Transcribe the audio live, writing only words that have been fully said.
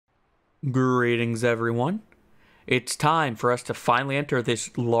Greetings, everyone. It's time for us to finally enter this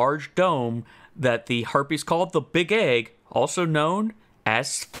large dome that the Harpies called the Big Egg, also known as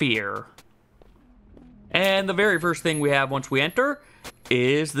Sphere. And the very first thing we have once we enter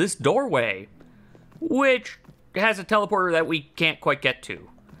is this doorway, which has a teleporter that we can't quite get to.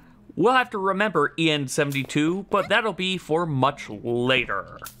 We'll have to remember EN72, but that'll be for much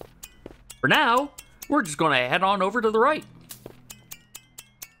later. For now, we're just going to head on over to the right.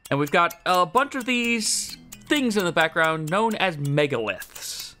 And we've got a bunch of these things in the background known as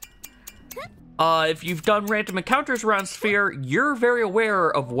megaliths. If you've done random encounters around Sphere, you're very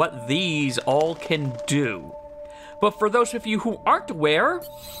aware of what these all can do. But for those of you who aren't aware,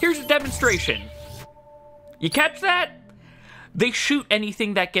 here's a demonstration. You catch that? They shoot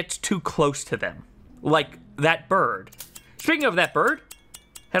anything that gets too close to them, like that bird. Speaking of that bird,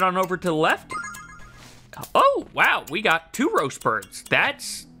 head on over to the left. Oh, wow, we got 2 roast birds.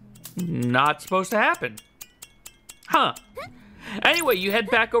 That's not supposed to happen. Huh. Anyway, you head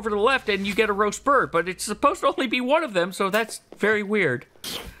back over to the left and you get a roast bird, but it's supposed to only be one of them, so that's very weird.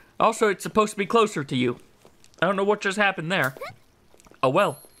 Also, it's supposed to be closer to you. I don't know what just happened there. Oh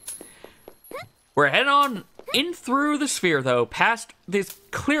well. We're heading on in through the Sphere, though, past this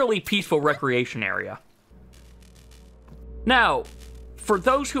clearly peaceful recreation area. Now, for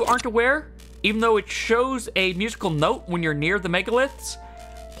those who aren't aware, even though it shows a musical note when you're near the megaliths,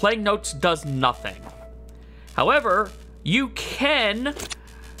 playing notes does nothing. However, you can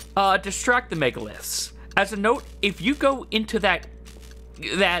distract the megaliths. As a note, if you go into that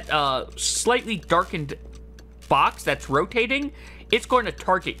slightly darkened box that's rotating, it's going to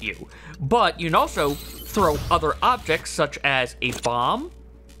target you. But you can also throw other objects such as a bomb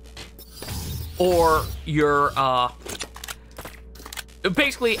or your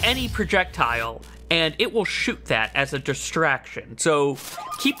basically any projectile, and it will shoot that as a distraction. So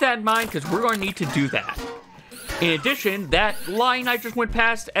keep that in mind, because we're going to need to do that. In addition, that line I just went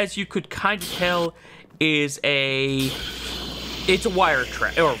past, as you could kind of tell, is a wire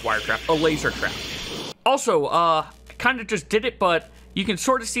trap, a laser trap. Also, I kind of just did it, but you can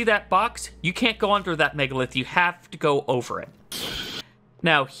sort of see that box. You can't go under that megalith. You have to go over it.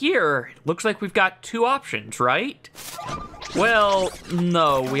 Now here, it looks like we've got 2 options, right? Well,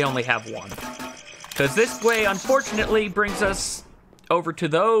 no, we only have one. Because this way, unfortunately, brings us over to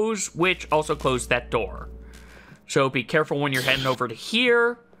those, which also close that door. So be careful when you're heading over to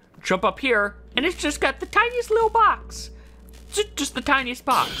here. Jump up here, and it's just got the tiniest little box. Just the tiniest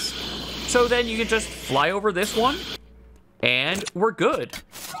box. So then you can just fly over this one, and we're good.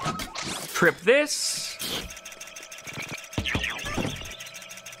 Trip this.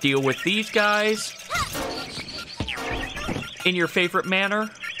 Deal with these guys in your favorite manner.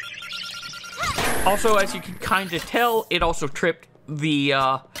 Also, as you can kind of tell, it also tripped the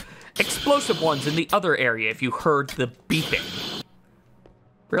explosive ones in the other area if you heard the beeping.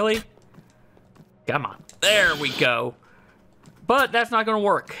 Really? Come on. There we go. But that's not going to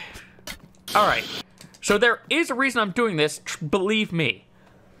work. Alright. So there is a reason I'm doing this, believe me.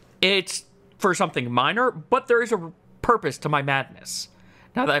 It's for something minor, but there is a purpose to my madness.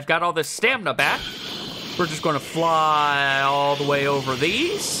 Now that I've got all this stamina back, we're just going to fly all the way over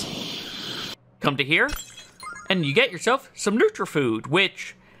these. Come to here, and you get yourself some Nutrifood,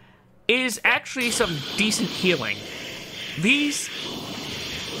 which is actually some decent healing. These,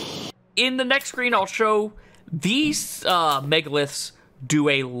 in the next screen I'll show, these megaliths do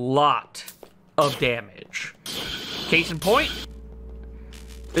a lot of damage. Case in point,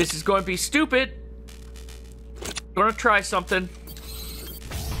 this is going to be stupid. Gonna try something.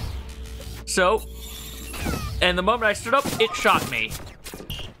 So, and the moment I stood up, it shot me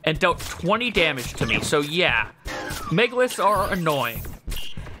and dealt 20 damage to me. So yeah, megaliths are annoying.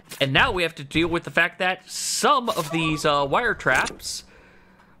 And now we have to deal with the fact that some of these wire traps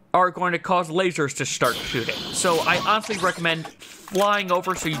are going to cause lasers to start shooting. So I honestly recommend flying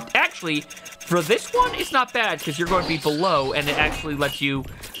over. So you actually, for this one, it's not bad because you're going to be below and it actually lets you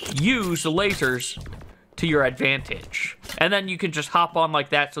use the lasers to your advantage. And then you can just hop on like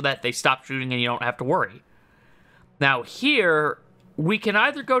that so that they stop shooting and you don't have to worry. Now here, we can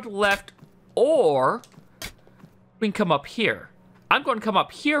either go to the left or we can come up here. I'm going to come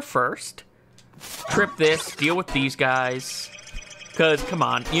up here first, trip this, deal with these guys, because, come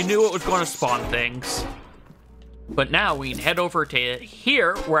on, you knew it was going to spawn things. But now we can head over to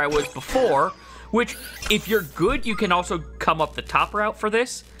here, where I was before, which, if you're good, you can also come up the top route for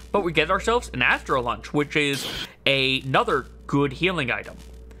this, but we get ourselves an Astro Lunch, which is another good healing item.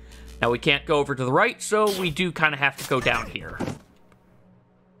 Now, we can't go over to the right, so we do kind of have to go down here.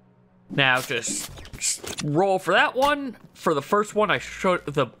 Now just roll for that one. For the first one, I showed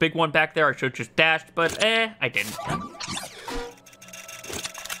the big one back there. I should just dashed, but I didn't.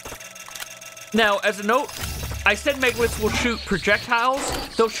 Now, as a note, I said megaliths will shoot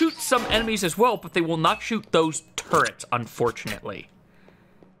projectiles. They'll shoot some enemies as well, but they will not shoot those turrets, unfortunately.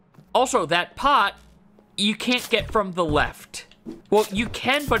 Also, that pot, you can't get from the left. Well, you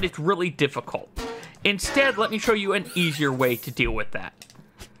can, but it's really difficult. Instead, let me show you an easier way to deal with that.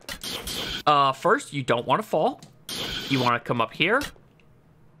 First, you don't want to fall. You want to come up here.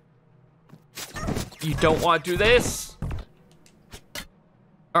 You don't want to do this.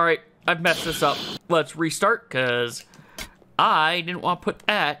 All right, I've messed this up. Let's restart, because I didn't want to put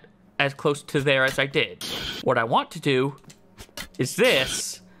that as close to there as I did. What I want to do is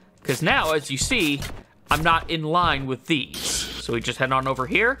this, because now, as you see, I'm not in line with these. So we just head on over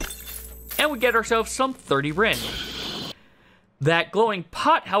here, and we get ourselves some 30 Rin. That glowing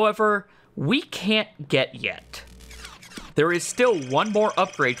pot, however, we can't get yet. There is still one more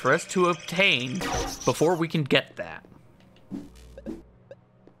upgrade for us to obtain before we can get that.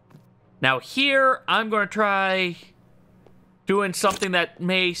 Now here, I'm going to try doing something that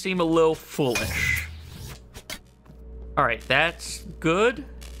may seem a little foolish. All right, that's good.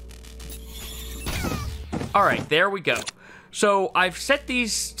 All right, there we go. So I've set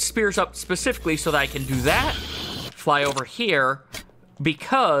these spears up specifically so that I can do that, fly over here,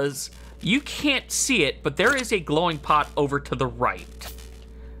 because you can't see it, but there is a glowing pot over to the right.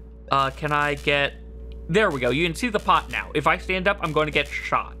 Can I get... There we go. You can see the pot now. If I stand up, I'm going to get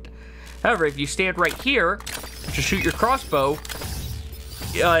shot. However, if you stand right here, just shoot your crossbow,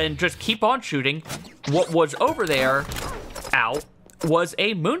 and just keep on shooting, what was over there, ow, was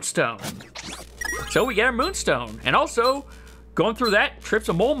a moonstone. So we get a moonstone. And also, going through that trips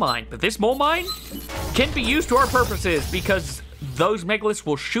a mole mine. But this mole mine can be used to our purposes, because those megaliths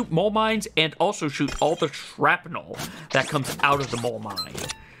will shoot mole mines and also shoot all the shrapnel that comes out of the mole mine.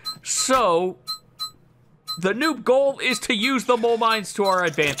 So, the new goal is to use the mole mines to our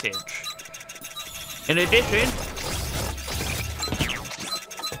advantage. In addition,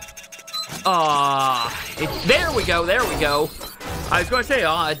 there we go, there we go. I was going to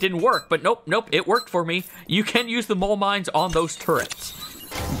say, it didn't work, but nope, it worked for me. You can use the mole mines on those turrets.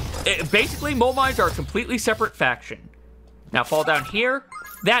 Basically, mole mines are a completely separate faction. Now, fall down here.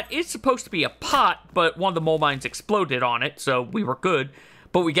 That is supposed to be a pot, but one of the mole mines exploded on it, so we were good.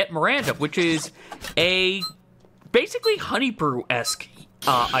 But we get Miranda, which is a basically honey brew-esque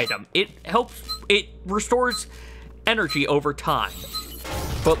item. It restores energy over time.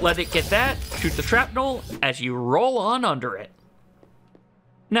 But let it get that, shoot the shrapnel as you roll on under it.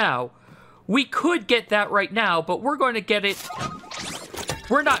 Now, we could get that right now, but we're going to get it...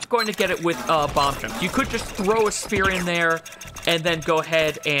 We're not going to get it with bomb jump. You could just throw a spear in there and then go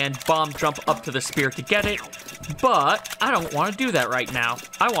ahead and bomb jump up to the spear to get it. But I don't want to do that right now.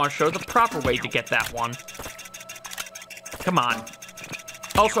 I want to show the proper way to get that one. Come on.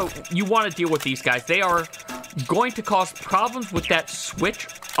 Also, you want to deal with these guys. They are going to cause problems with that switch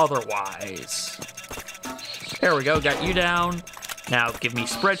otherwise. There we go. Got you down. Now give me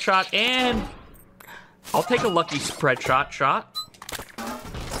spread shot, and I'll take a lucky spread shot.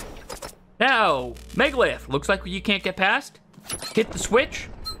 Now, megalith. Looks like you can't get past. Hit the switch,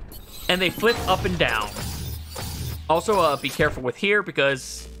 and they flip up and down. Also, be careful with here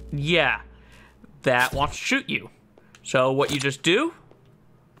because, yeah, that wants to shoot you. So what you just do,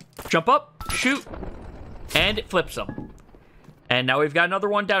 jump up, shoot, and it flips them. And now we've got another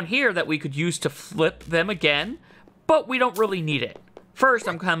one down here that we could use to flip them again, but we don't really need it. First,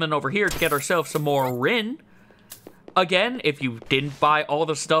 I'm coming over here to get ourselves some more Rin. Again, if you didn't buy all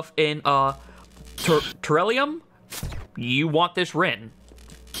the stuff in Terrarium, you want this Rin.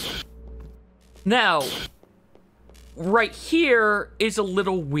 Now, right here is a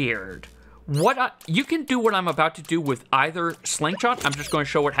little weird. You can do what I'm about to do with either slingshot. I'm just going to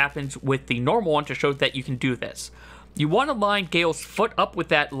show what happens with the normal one to show that you can do this. You want to line Gail's foot up with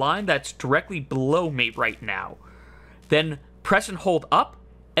that line that's directly below me right now. Then press and hold up,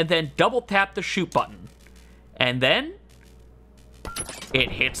 and then double tap the shoot button. And then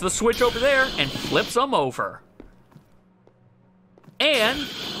it hits the switch over there and flips them over. And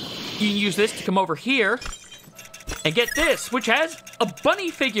you can use this to come over here and get this, which has a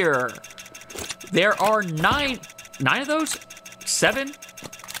bunny figure. There are nine of those? 7?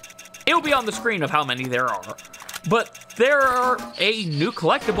 It'll be on the screen of how many there are. But there are a new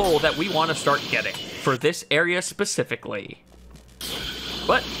collectible that we want to start getting for this area specifically.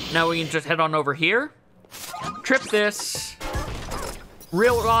 But now we can just head on over here, trip this,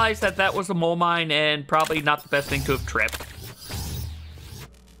 realize that that was a mole mine and probably not the best thing to have tripped.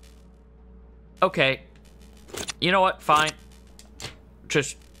 Okay. You know what? Fine.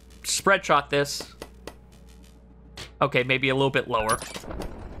 Just spread shot this. Okay, maybe a little bit lower.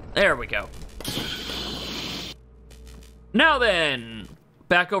 There we go. Now then,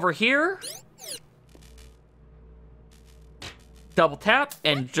 back over here. Double tap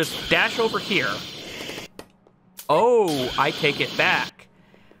and just dash over here. Oh, I take it back.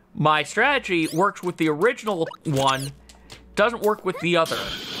 My strategy works with the original one, doesn't work with the other.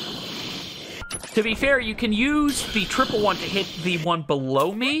 To be fair, you can use the triple one to hit the one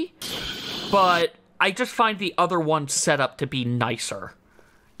below me, but I just find the other one set up to be nicer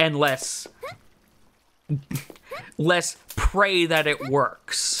and less pray that it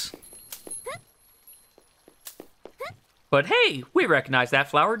works. But hey, we recognize that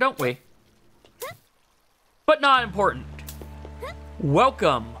flower, don't we? But not important.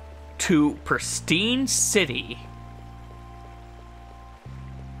 Welcome to Pristine City.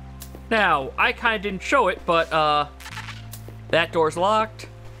 Now, I kind of didn't show it, but that door's locked.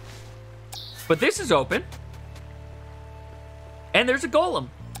 But this is open. And there's a golem.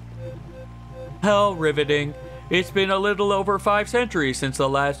 How riveting. It's been a little over 5 centuries since the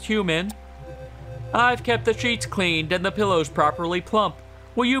last human. I've kept the sheets cleaned and the pillows properly plump.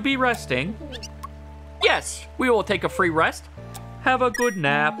 Will you be resting? Yes, we will take a free rest. Have a good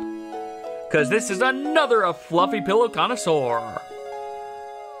nap. Because this is another a fluffy pillow connoisseur.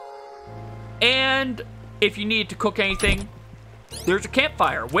 And if you need to cook anything, there's a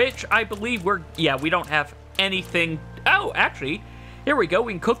campfire, which I believe we don't have anything. Oh, actually, here we go.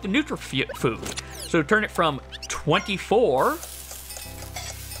 We can cook the food. So turn it from 24.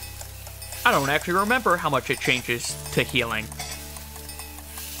 I don't actually remember how much it changes to healing.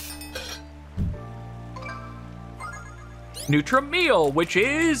 Meal, which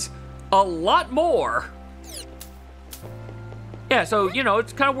is a lot more. Yeah, so, you know,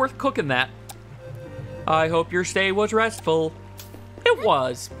 it's kind of worth cooking that. I hope your stay was restful. It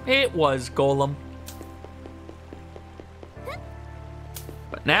was, Golem.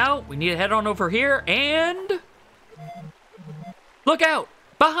 But now, we need to head on over here and... Look out!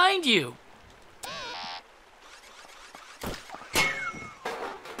 Behind you!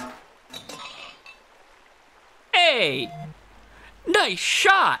 Hey! Nice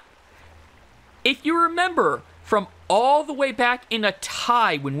shot! If you remember, from all the way back in a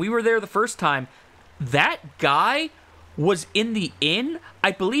tie when we were there the first time, that guy was in the inn.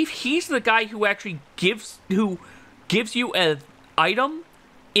 I believe he's the guy who actually gives you an item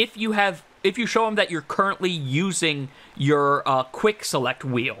if you show him that you're currently using your quick select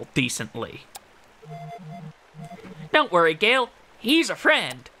wheel decently. Don't worry, Gail. He's a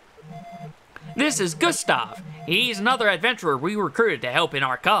friend. This is Gustav. He's another adventurer we recruited to help in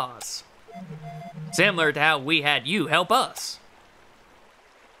our cause. Similar to how we had you help us.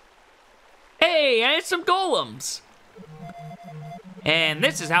 Hey, and it's some golems! And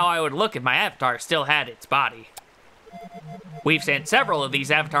this is how I would look if my avatar still had its body. We've sent several of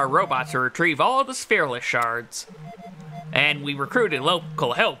these avatar robots to retrieve all the sphereless shards. And we recruited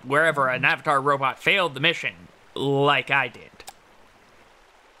local help wherever an avatar robot failed the mission, like I did.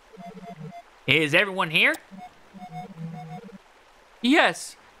 Is everyone here?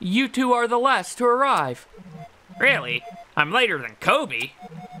 Yes, you two are the last to arrive. Really? I'm later than Kobe.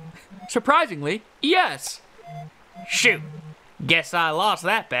 Surprisingly, yes. Shoot. Guess I lost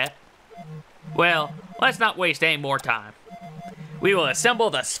that bet. Well, let's not waste any more time. We will assemble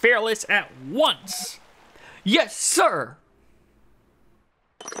the sphereless at once. Yes, sir.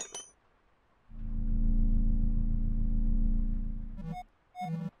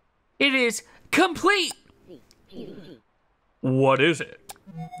 It is complete. What is it?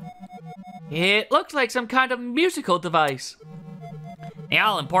 It looks like some kind of musical device. The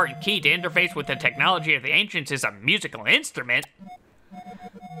all-important key to interface with the technology of the ancients is a musical instrument.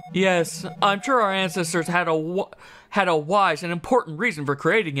 Yes, I'm sure our ancestors had a wise and important reason for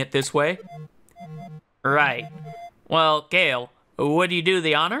creating it this way. Right. Well, Gail, would you do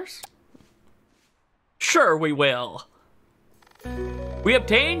the honors? Sure we will. We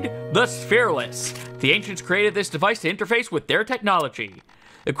obtained the Sphereless. The ancients created this device to interface with their technology.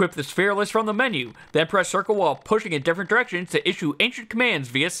 Equip the Sphereless from the menu, then press circle while pushing in different directions to issue ancient commands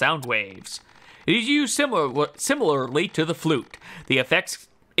via sound waves. It is used similarly to the flute. The effects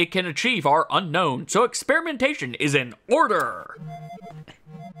it can achieve are unknown, so experimentation is in order.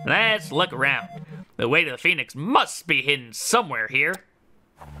 Let's look around. The way to the Phoenix must be hidden somewhere here.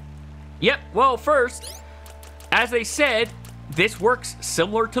 Yep, well first, as they said, this works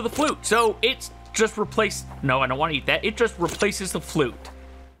similar to the flute, so it's just replaced. No, I don't want to eat that. It just replaces the flute.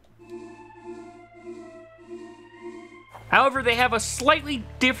 However, they have a slightly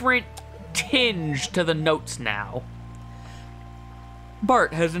different tinge to the notes now.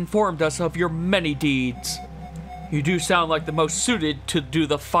 Bart has informed us of your many deeds. You do sound like the most suited to do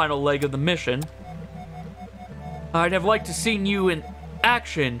the final leg of the mission. I'd have liked to seen you in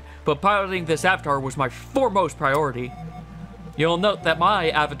action, but piloting this avatar was my foremost priority. You'll note that my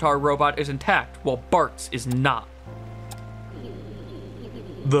avatar robot is intact, while Bart's is not.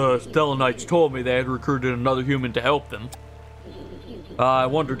 The Stellanites told me they had recruited another human to help them. I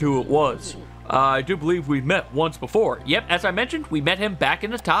wondered who it was. I do believe we've met once before. Yep, as I mentioned, we met him back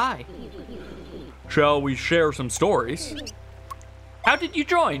in a tie. Shall we share some stories? How did you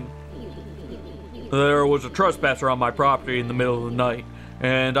join? There was a trespasser on my property in the middle of the night,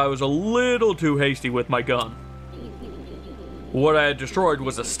 and I was a little too hasty with my gun. What I had destroyed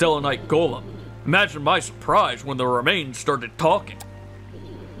was a Stellanite golem. Imagine my surprise when the remains started talking.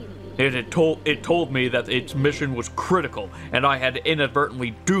 It told me that its mission was critical, and I had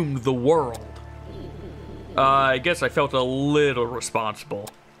inadvertently doomed the world. I guess I felt a little responsible.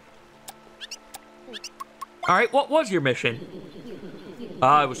 Alright, what was your mission?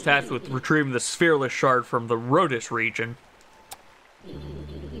 I was tasked with retrieving the sphereless shard from the Rhodus region.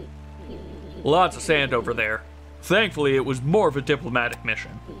 Lots of sand over there. Thankfully, it was more of a diplomatic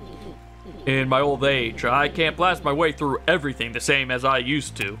mission. In my old age, I can't blast my way through everything the same as I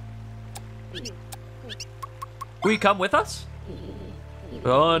used to. Will you come with us?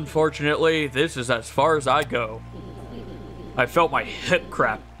 Unfortunately, this is as far as I go. I felt my hip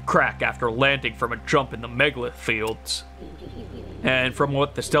crack after landing from a jump in the megalith fields. And from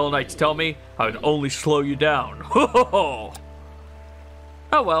what the Stellanites tell me, I would only slow you down. Ho ho ho!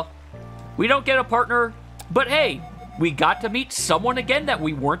 Oh well. We don't get a partner, but hey, we got to meet someone again that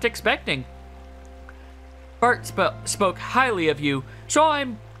we weren't expecting. Bart spoke highly of you, so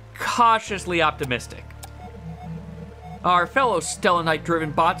I'm cautiously optimistic. Our fellow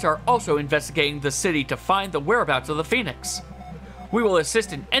Stellanite-driven bots are also investigating the city to find the whereabouts of the Phoenix. We will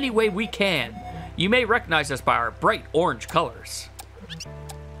assist in any way we can. You may recognize us by our bright orange colors.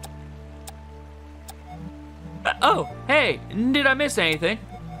 Oh, hey, did I miss anything?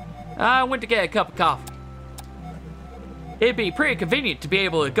 I went to get a cup of coffee. It'd be pretty convenient to be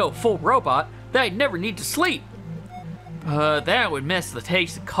able to go full robot, that I'd never need to sleep. That would miss the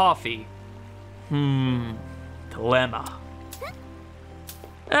taste of coffee. Dilemma.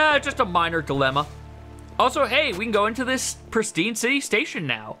 Just a minor dilemma. Also, hey, we can go into this pristine city station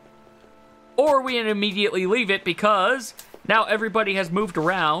now. Or we can immediately leave it because now everybody has moved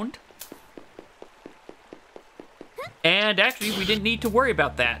around. And actually, we didn't need to worry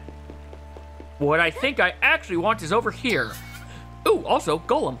about that. What I think I actually want is over here. Ooh, also,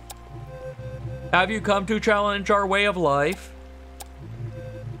 Golem. Have you come to challenge our way of life?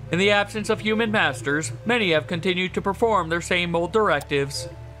 In the absence of human masters, many have continued to perform their same old directives.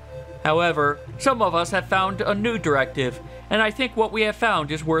 However, some of us have found a new directive, and I think what we have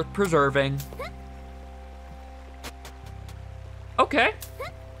found is worth preserving. Okay.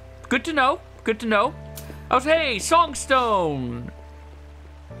 Good to know. Good to know. Oh, hey, Songstone!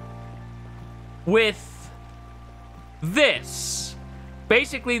 With this.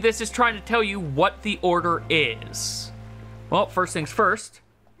 Basically, this is trying to tell you what the order is. Well, first things first.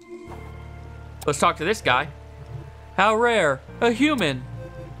 Let's talk to this guy. How rare, a human.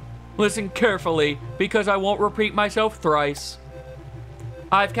 Listen carefully, because I won't repeat myself thrice.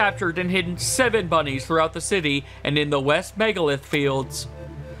 I've captured and hidden 7 bunnies throughout the city and in the West Megalith fields.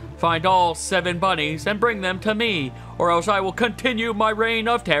 Find all 7 bunnies and bring them to me, or else I will continue my reign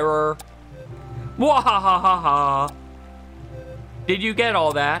of terror. Mwahahaha. Did you get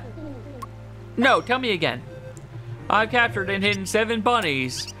all that? No, tell me again. I've captured and hidden 7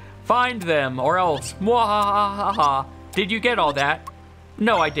 bunnies. Find them, or else. Mwahahaha. Did you get all that?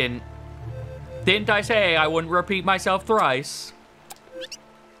 No, I didn't. Didn't I say I wouldn't repeat myself thrice?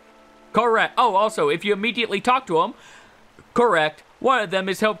 Correct. Oh, also, if you immediately talk to them, correct. One of them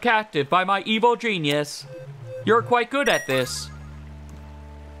is held captive by my evil genius. You're quite good at this.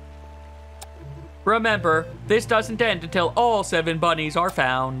 Remember, this doesn't end until all 7 bunnies are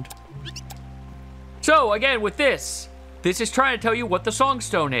found. So, again, with this is trying to tell you what the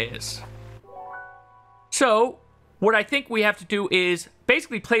Songstone is. So, what I think we have to do is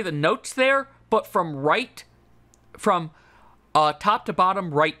basically play the notes there, but from top to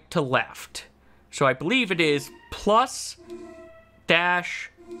bottom, right to left. So I believe it is plus, dash,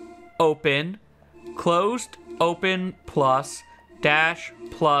 open, closed, open, plus, dash,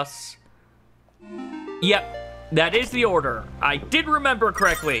 plus. Yep, that is the order. I did remember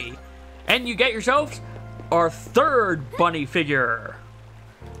correctly. And you get yourselves our 3rd bunny figure.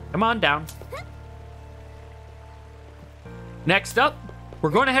 Come on down. Next up, we're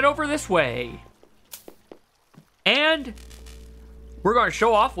going to head over this way. And we're going to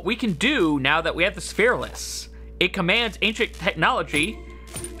show off what we can do now that we have the Sphereless. It commands ancient technology,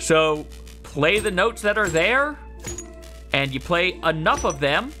 so play the notes that are there, and you play enough of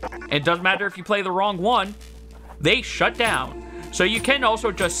them, and it doesn't matter if you play the wrong one, they shut down. So you can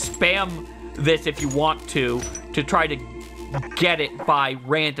also just spam this if you want to try to get it by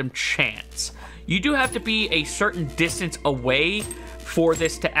random chance. You do have to be a certain distance away for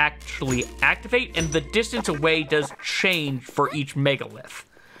this to actually activate, and the distance away does change for each megalith.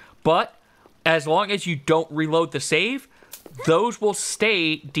 But as long as you don't reload the save, those will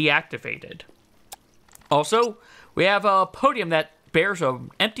stay deactivated. Also, we have a podium that bears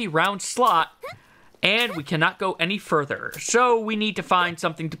an empty round slot, and we cannot go any further. So we need to find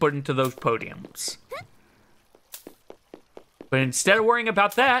something to put into those podiums. But instead of worrying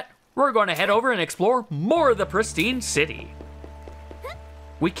about that, we're going to head over and explore more of the pristine city.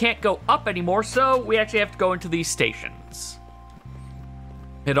 We can't go up anymore, so we actually have to go into these stations.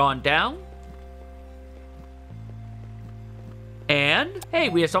 Head on down. And, hey,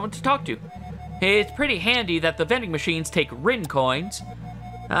 we have someone to talk to. It's pretty handy that the vending machines take Rin coins.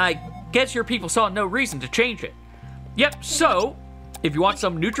 I guess your people saw no reason to change it. Yep, so, if you want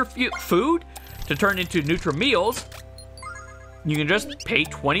some food to turn into Nutra-Meals, you can just pay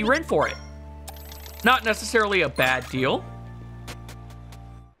 20 Rin for it. Not necessarily a bad deal.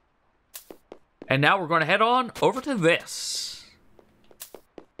 And now we're going to head on over to this.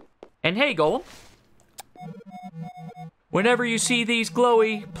 And hey, Golem. Whenever you see these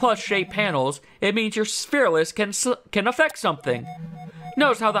glowy, plus-shaped panels, it means your Sphereless can affect something.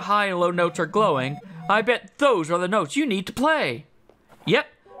 Notice how the high and low notes are glowing? I bet those are the notes you need to play. Yep,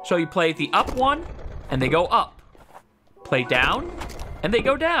 so you play the up one, and they go up. Play down, and they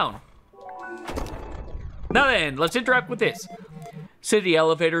go down. Now then, let's interact with this. City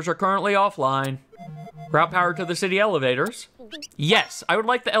elevators are currently offline. Route power to the city elevators. Yes, I would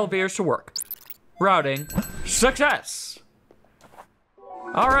like the elevators to work. Routing. Success!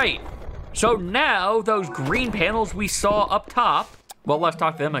 Alright, so now those green panels we saw up top, well, let's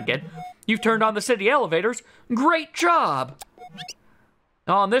talk to them again. You've turned on the city elevators. Great job!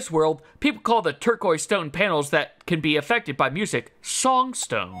 On this world, people call the turquoise stone panels that can be affected by music song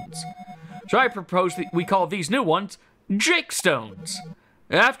stones. So I propose that we call these new ones Jake Stones,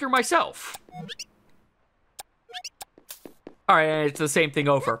 after myself. Alright, it's the same thing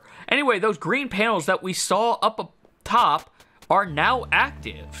over. Anyway, those green panels that we saw up top are now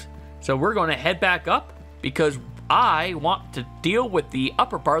active. So we're going to head back up because I want to deal with the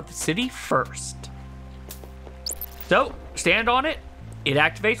upper part of the city first. So, stand on it. It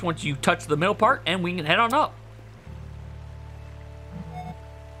activates once you touch the middle part, and we can head on up.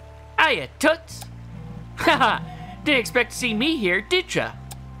 Hiya, toots! Haha, didn't expect to see me here, did ya?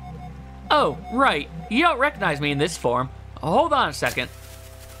 Oh, right, you don't recognize me in this form. Hold on a second.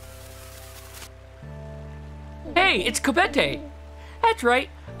 Hey, it's Kobete! That's right,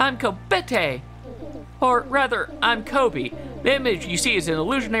 I'm Kobete! Or rather, I'm Kobe. The image you see is an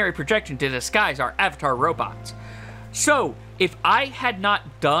illusionary projection to disguise our avatar robots. So, if I had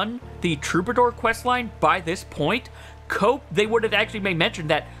not done the Troubadour questline by this point, they would have actually made mention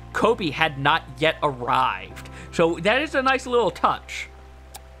that Kobe had not yet arrived. So that is a nice little touch.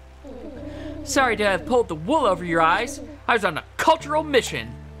 Sorry to have pulled the wool over your eyes. I was on a cultural mission.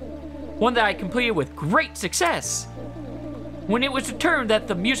 One that I completed with great success. When it was determined that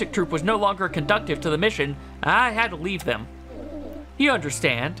the music troupe was no longer conducive to the mission, I had to leave them. You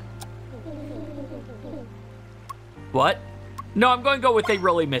understand. What? No, I'm going to go with they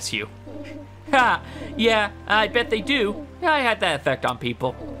really miss you. Ha! Yeah, I bet they do. I had that effect on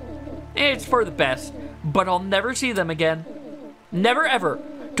people. It's for the best, but I'll never see them again. Never ever.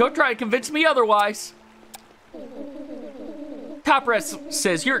 Don't try to convince me otherwise. Top Rest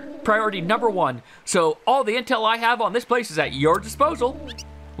says you're priority number 1, so all the intel I have on this place is at your disposal.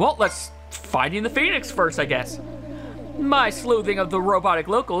 Well, let's finding the Phoenix first, I guess. My sleuthing of the robotic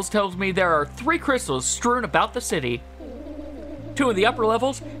locals tells me there are 3 crystals strewn about the city. 2 in the upper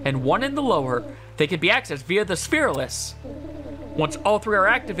levels and 1 in the lower. They can be accessed via the Sphereless. Once all 3 are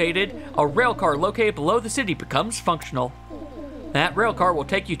activated, a railcar located below the city becomes functional. That railcar will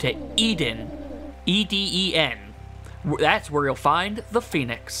take you to Eden. E-D-E-N. That's where you'll find the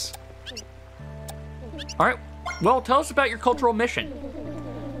Phoenix. Alright, well, tell us about your cultural mission.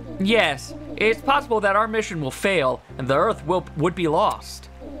 Yes, it's possible that our mission will fail and the Earth would be lost.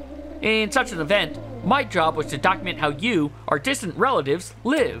 In such an event, my job was to document how you, our distant relatives,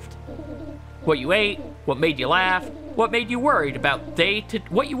 lived. What you ate, what made you laugh, what you worried about day to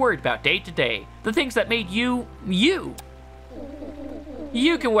day, the things that made you, you.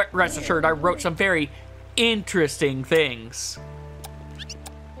 you can rest assured I wrote some very interesting things.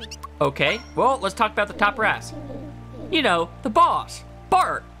 Okay, well, let's talk about the top brass. You know, the boss,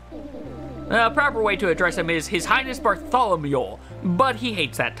 Bart. A proper way to address him is His Highness Bartholomew, but he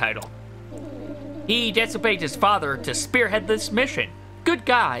hates that title. He disobeyed his father to spearhead this mission. Good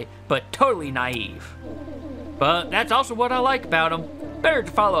guy, but totally naive. But that's also what I like about him. Better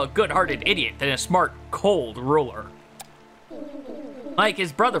to follow a good-hearted idiot than a smart, cold ruler. Like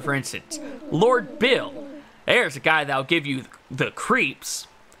his brother, for instance, Lord Bill. There's a guy that'll give you the creeps.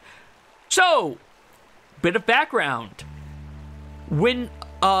 So, bit of background. When,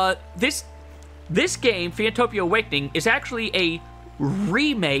 this game, Phoenotopia Awakening, is actually a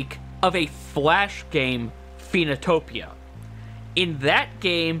remake of a Flash game, Phoenotopia. In that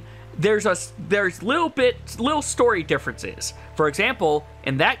game, there's little story differences. For example,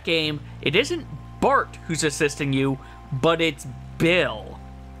 in that game, it isn't Bart who's assisting you, but it's Bill.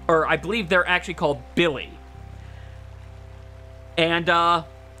 Or I believe they're actually called Billy. And,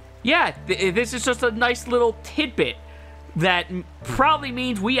 yeah, this is just a nice little tidbit that probably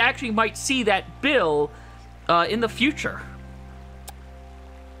means we actually might see that Bill in the future.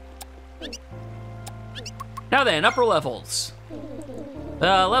 Now then, upper levels.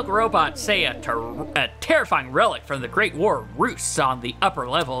 Local robots say a terrifying relic from the Great War roosts on the upper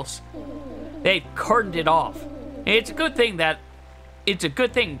levels. They've cordoned it off. It's a good thing that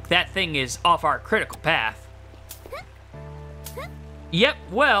thing is off our critical path. Yep,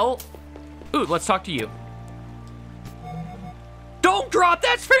 well, ooh, let's talk to you. Don't drop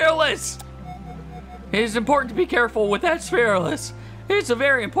that Sphereless! It is important to be careful with that Sphereless. It's a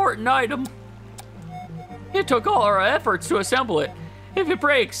very important item. It took all our efforts to assemble it. If it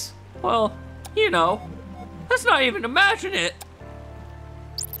breaks, well, you know, let's not even imagine it.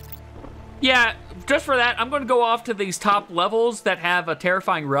 Yeah, just for that, I'm going to go off to these top levels that have a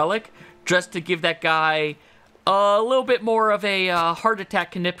terrifying relic, just to give that guy a little bit more of a heart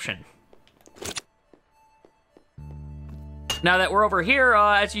attack conniption. Now that we're over here,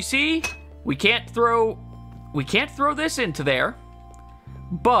 as you see, we can't throw this into there,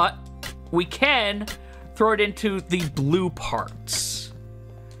 but we can throw it into the blue parts.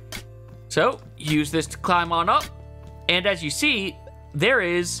 So use this to climb on up, and as you see, there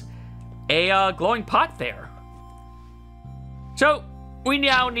is a glowing pot there. So we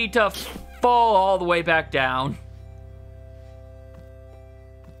now need to fall all the way back down,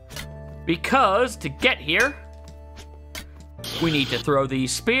 because to get here, we need to throw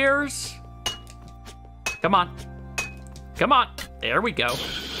these spears. Come on. Come on. There we go.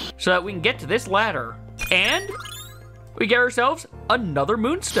 So that we can get to this ladder. And we get ourselves another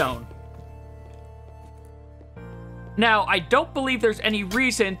moonstone. Now, I don't believe there's any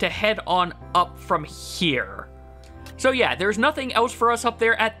reason to head on up from here. So yeah, there's nothing else for us up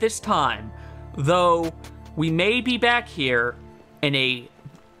there at this time. Though, we may be back here in a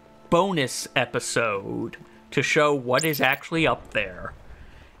bonus episode to show what is actually up there.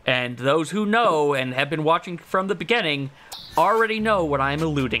 And those who know and have been watching from the beginning already know what I'm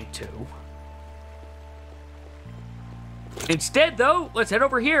alluding to. Instead, though, let's head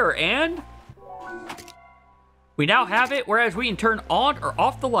over here, and we now have it, whereas we can turn on or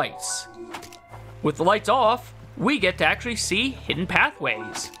off the lights. With the lights off, we get to actually see hidden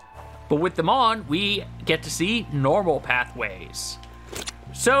pathways. But with them on, we get to see normal pathways.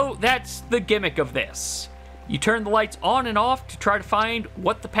 So that's the gimmick of this. You turn the lights on and off to try to find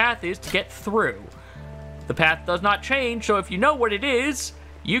what the path is to get through. The path does not change, so if you know what it is,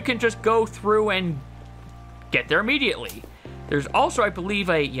 you can just go through and get there immediately. There's also, I believe,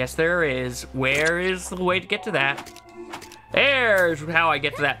 yes there is. Where is the way to get to that? There's how I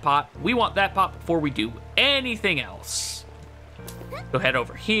get to that pot. We want that pot before we do anything else. Go head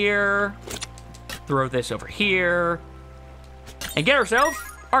over here, throw this over here, and get ourselves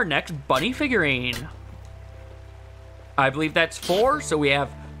our next bunny figurine. I believe that's 4, so we have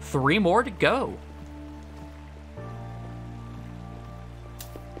 3 more to go.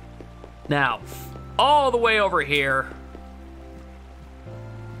 Now, all the way over here.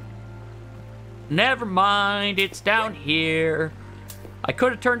 Never mind, it's down here. I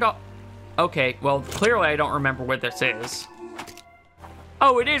could have turned off... Okay, well, clearly I don't remember where this is.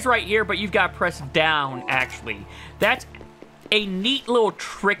 Oh, it is right here, but you've got to press down, actually. That's a neat little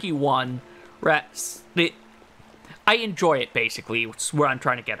tricky one. I enjoy it, basically. It's what I'm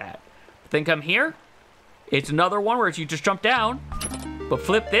trying to get at. Think I'm here? It's another one where you just jump down, but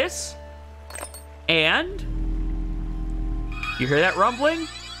flip this, and you hear that rumbling?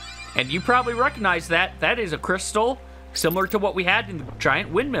 And you probably recognize that. That is a crystal similar to what we had in the giant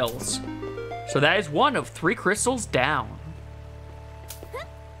windmills. So that is one of 3 crystals down.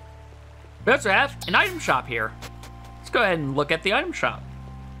 We also have an item shop here. Let's go ahead and look at the item shop.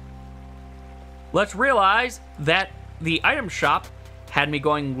 Let's realize that the item shop had me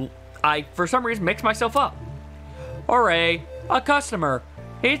going... I, for some reason, mixed myself up. Hooray, a customer.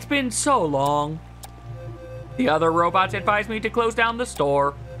 It's been so long. The other robots advised me to close down the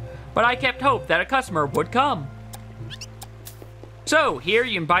store, but I kept hope that a customer would come. So, here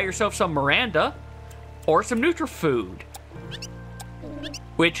you can buy yourself some Miranda or some NutriFood.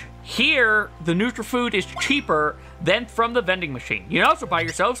 Which, here, the NutriFood is cheaper than from the vending machine. You can also buy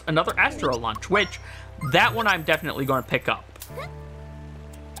yourselves another Astro Lunch, which, that one I'm definitely going to pick up.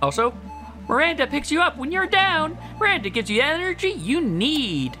 Also, Miranda picks you up when you're down. Miranda gives you the energy you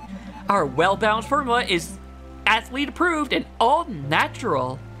need. Our well-balanced formula is athlete approved and all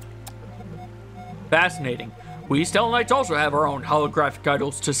natural. Fascinating. We Stellanites also have our own holographic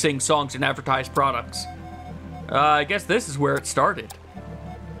idols to sing songs and advertise products. I guess this is where it started.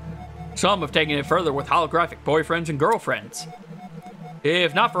 Some have taken it further with holographic boyfriends and girlfriends.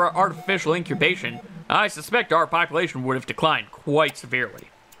 If not for our artificial incubation, I suspect our population would have declined quite severely.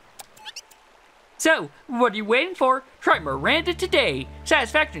 So, what are you waiting for? Try Miranda today.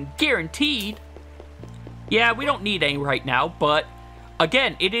 Satisfaction guaranteed. Yeah, we don't need any right now, but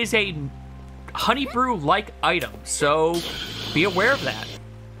again, it is a honey brew-like item, so be aware of that.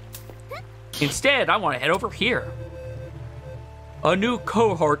 Instead, I want to head over here. A new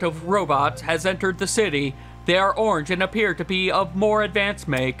cohort of robots has entered the city. They are orange and appear to be of more advanced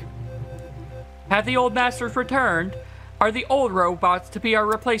make. Have the old masters returned? Are the old robots to be our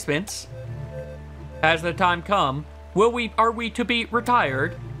replacements? Has the time come? Are we to be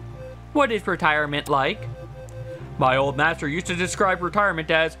retired? What is retirement like? My old master used to describe retirement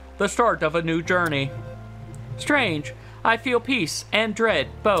as the start of a new journey. Strange. I feel peace and dread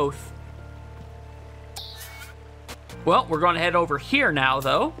both. Well, we're going to head over here now,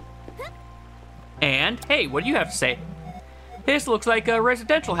 though. And, hey, what do you have to say? This looks like a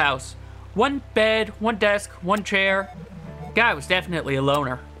residential house. One bed, one desk, one chair. Guy was definitely a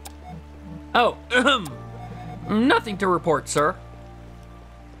loner. Oh, nothing to report, sir.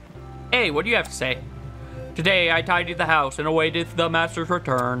 Hey, what do you have to say? Today, I tidied the house and awaited the master's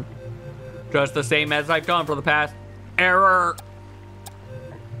return. Just the same as I've done for the past... Error!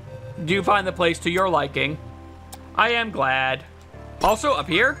 Do you find the place to your liking? I am glad. Also, up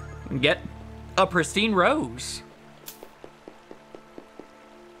here, you can get a pristine rose.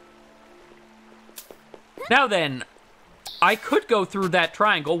 Now then, I could go through that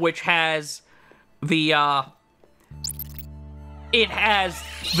triangle, which has the, it has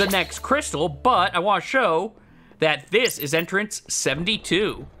the next crystal, but I want to show that this is entrance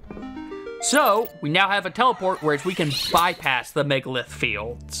 72. So, we now have a teleport where we can bypass the megalith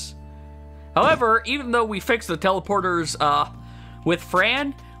fields. However, even though we fixed the teleporters, with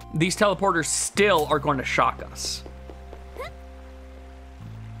Fran, these teleporters still are going to shock us.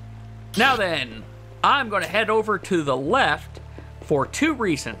 Now then, I'm going to head over to the left for two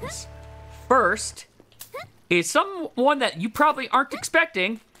reasons. First, is someone that you probably aren't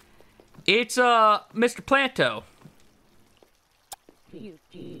expecting. It's, Mr. Planto.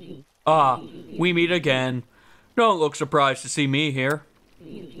 We meet again. Don't look surprised to see me here.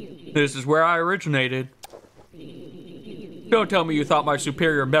 This is where I originated. Don't tell me you thought my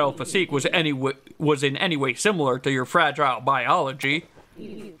superior metal physique was in any way similar to your fragile biology.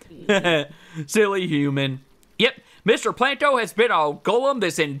 Silly human. Yep, Mr. Planto has been a golem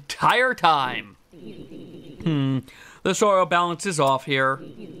this entire time. The soil balance is off here.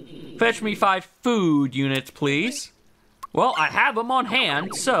 Fetch me 5 food units, please. Well, I have them on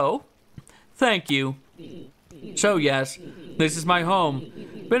hand, so... Thank you. So yes, this is my home.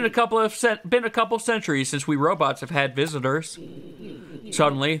 Been a couple centuries since we robots have had visitors.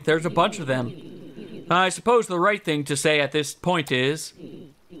 Suddenly, there's a bunch of them. I suppose the right thing to say at this point is...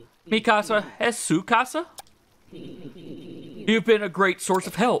 Mi casa es su casa? You've been a great source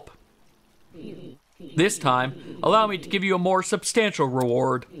of help. This time, allow me to give you a more substantial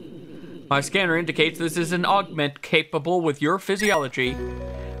reward. My scanner indicates this is an augment capable with your physiology.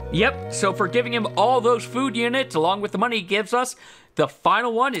 Yep, so for giving him all those food units along with the money he gives us, the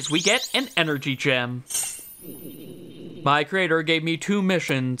final one is we get an energy gem. My creator gave me 2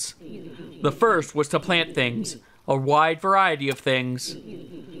 missions. The first was to plant things, a wide variety of things.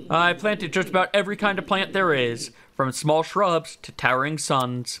 I planted just about every kind of plant there is, from small shrubs to towering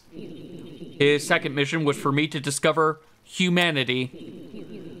suns. His second mission was for me to discover humanity.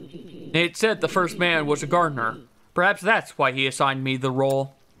 It said the first man was a gardener. Perhaps that's why he assigned me the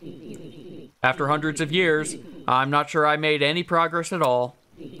role. After hundreds of years, I'm not sure I made any progress at all.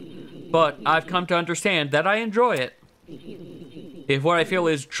 But I've come to understand that I enjoy it. If what I feel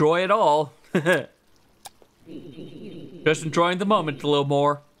is joy at all, just enjoying the moment a little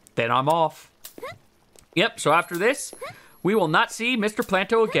more, then I'm off. Yep, so after this, we will not see Mr.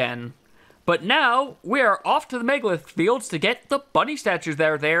 Planto again. But now, we are off to the megalith fields to get the bunny statues that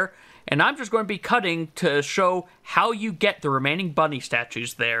are there, and I'm just going to be cutting to show how you get the remaining bunny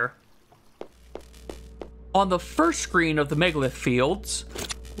statues there. On the first screen of the megalith fields,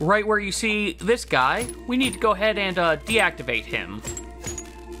 right where you see this guy, we need to go ahead and deactivate him.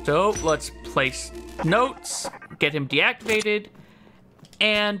 So, let's place notes, get him deactivated,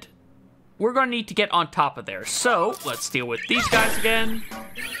 and we're going to need to get on top of there. So, let's deal with these guys again.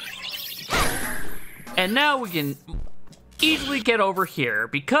 And now we can easily get over here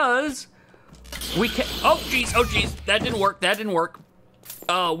because we can... Oh, jeez, that didn't work.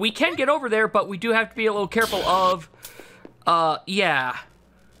 We can get over there, but we do have to be a little careful of, yeah,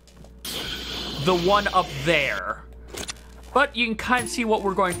 the one up there. But you can kind of see what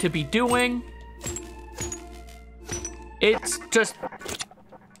we're going to be doing. It's just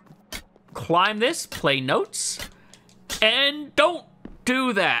climb this, play notes, and don't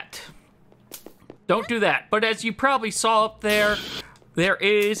do that. Don't do that. But as you probably saw up there, there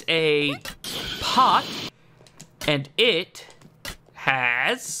is a pot, and it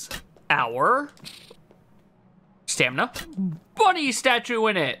has our stamina bunny statue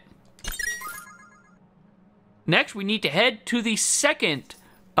in it. Next, we need to head to the second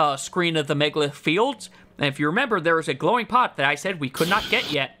screen of the megalith fields. And if you remember, there was a glowing pot that I said we could not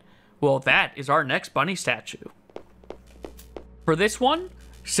get yet. Well, that is our next bunny statue. For this one,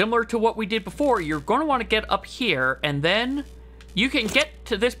 similar to what we did before, you're going to want to get up here, and then you can get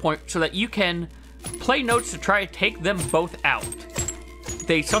to this point so that you can play notes to try to take them both out.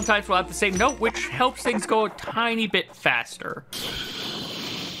 They sometimes will have the same note, which helps things go a tiny bit faster.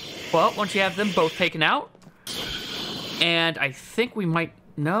 Well, once you have them both taken out, and I think we might...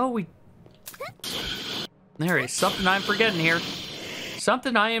 No, there is something I'm forgetting here.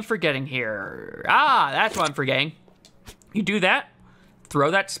 Something I am forgetting here. Ah, that's what I'm forgetting. You do that.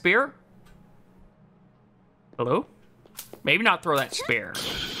 Throw that spear. Hello? Maybe not throw that spear.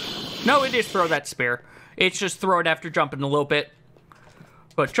 No, it is throw that spear. It's just throw it after jumping a little bit.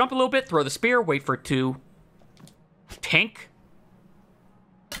 But jump a little bit, throw the spear, wait for it to tank.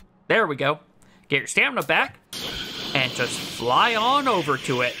 There we go. Get your stamina back, and just fly on over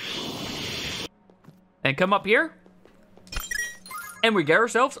to it. And come up here, and we get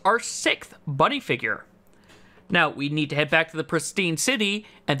ourselves our 6th bunny figure. Now, we need to head back to the pristine city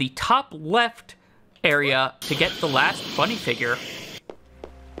and the top left area to get the last bunny figure.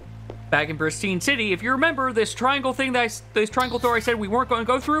 Back in pristine city, if you remember this triangle thing, this triangle door I said we weren't going to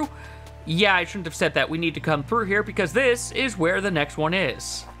go through? Yeah, I shouldn't have said that. We need to come through here because this is where the next one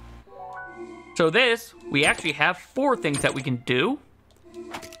is. So this, we actually have 4 things that we can do.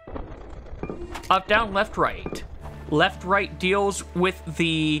 Up, down, left, right. Left, right deals with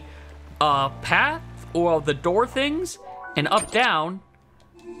the path or the door things, and up, down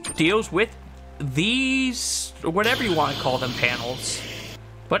deals with these, whatever you want to call them, panels.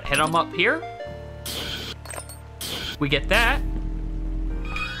 But head on up here. We get that.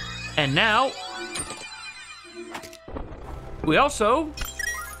 And now, we also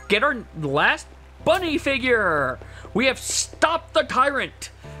get our last bunny figure. We have stopped the tyrant.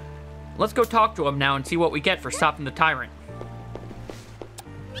 Let's go talk to him now and see what we get for stopping the tyrant.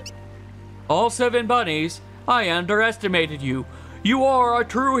 All 7 bunnies, I underestimated you. You are a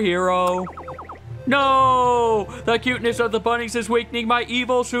true hero. No! The cuteness of the bunnies is weakening my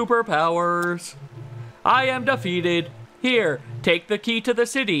evil superpowers. I am defeated. Here, take the key to the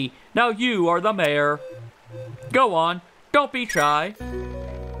city. Now you are the mayor. Go on, don't be shy.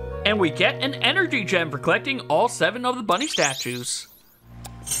 And we get an energy gem for collecting all 7 of the bunny statues.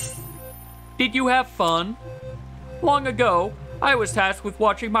 Did you have fun? Long ago, I was tasked with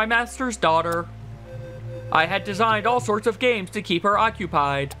watching my master's daughter. I had designed all sorts of games to keep her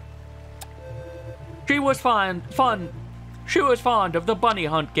occupied. She was fond of the bunny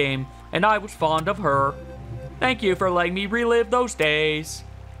hunt game, and I was fond of her. Thank you for letting me relive those days.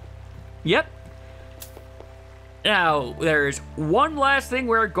 Yep. Now, there's one last thing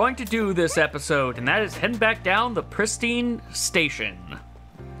we're going to do this episode, and that is heading back down the pristine station.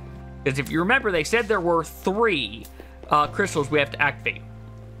 Because if you remember, they said there were 3 crystals we have to activate.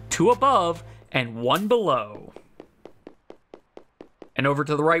 2 above and 1 below. And over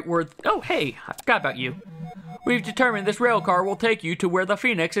to the right word... Oh, hey, I forgot about you. We've determined this rail car will take you to where the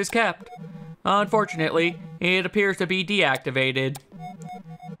Phoenix is kept. Unfortunately, it appears to be deactivated.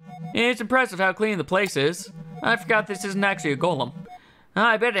 It's impressive how clean the place is. I forgot this isn't actually a golem.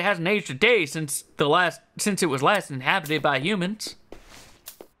 I bet it hasn't aged a day since it was last inhabited by humans.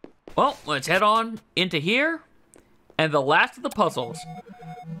 Well, let's head on into here. And the last of the puzzles.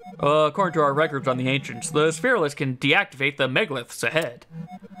 According to our records on the Ancients, the Spherulus can deactivate the megaliths ahead.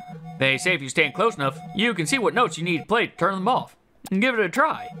 They say if you stand close enough, you can see what notes you need to play to turn them off. And give it a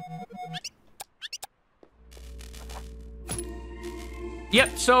try.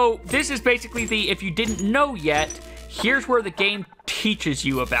 Yep, so this is basically the, if you didn't know yet, here's where the game teaches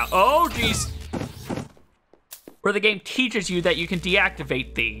you about, oh geez. Where the game teaches you that you can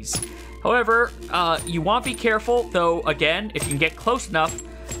deactivate these. However, you want to be careful, though, again, if you can get close enough,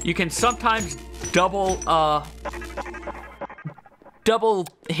 you can sometimes double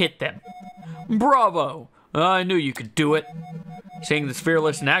hit them. Bravo! I knew you could do it. Seeing the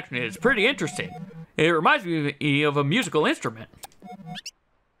Spherulus in action is pretty interesting. It reminds me of a musical instrument.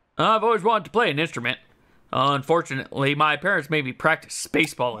 I've always wanted to play an instrument. Unfortunately, my parents made me practice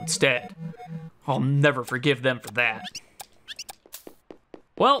baseball instead. I'll never forgive them for that.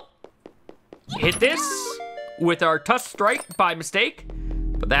 Well, hit this with our touch strike by mistake,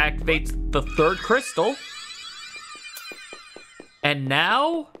 but that activates the third crystal. And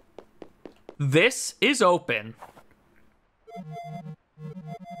now, this is open.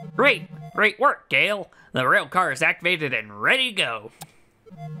 Great work, Gail. The rail car is activated and ready to go.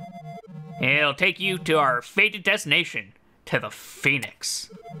 It'll take you to our fated destination, to the Phoenix.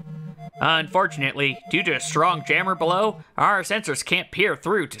 Unfortunately, due to a strong jammer below, our sensors can't peer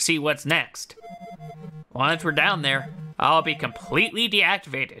through to see what's next. Once we're down there, I'll be completely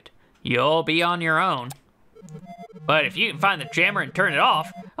deactivated. You'll be on your own. But if you can find the jammer and turn it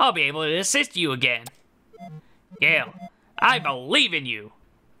off, I'll be able to assist you again. Gail, I believe in you.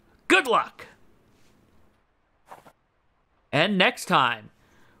 Good luck! And next time,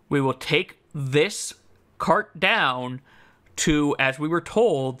 we will take this cart down to, as we were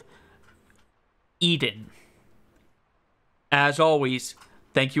told, Eden. As always,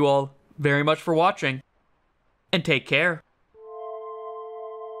 thank you all very much for watching, and take care.